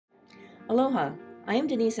Aloha, I am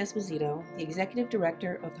Denise Esposito, the Executive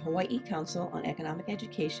Director of the Hawaii Council on Economic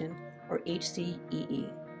Education, or HCEE.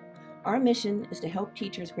 Our mission is to help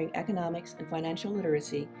teachers bring economics and financial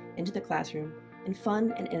literacy into the classroom in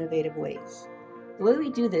fun and innovative ways. The way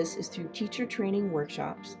we do this is through teacher training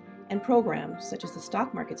workshops and programs such as the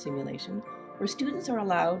stock market simulation, where students are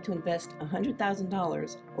allowed to invest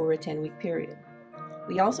 $100,000 over a 10-week period.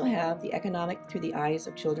 We also have the Economic Through the Eyes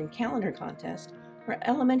of Children calendar contest, where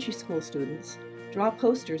elementary school students draw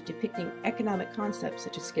posters depicting economic concepts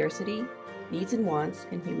such as scarcity, needs and wants,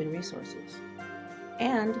 and human resources.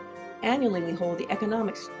 And annually we hold the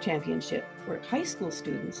Economics Championship, where high school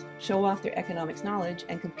students show off their economics knowledge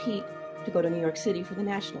and compete to go to New York City for the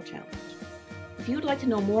National Challenge. If you would like to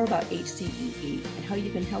know more about HCEE and how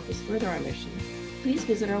you can help us further our mission, please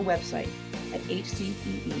visit our website at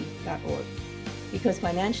hcee.org. Because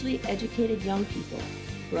financially educated young people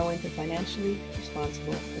grow into financially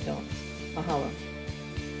responsible adults. Mahalo.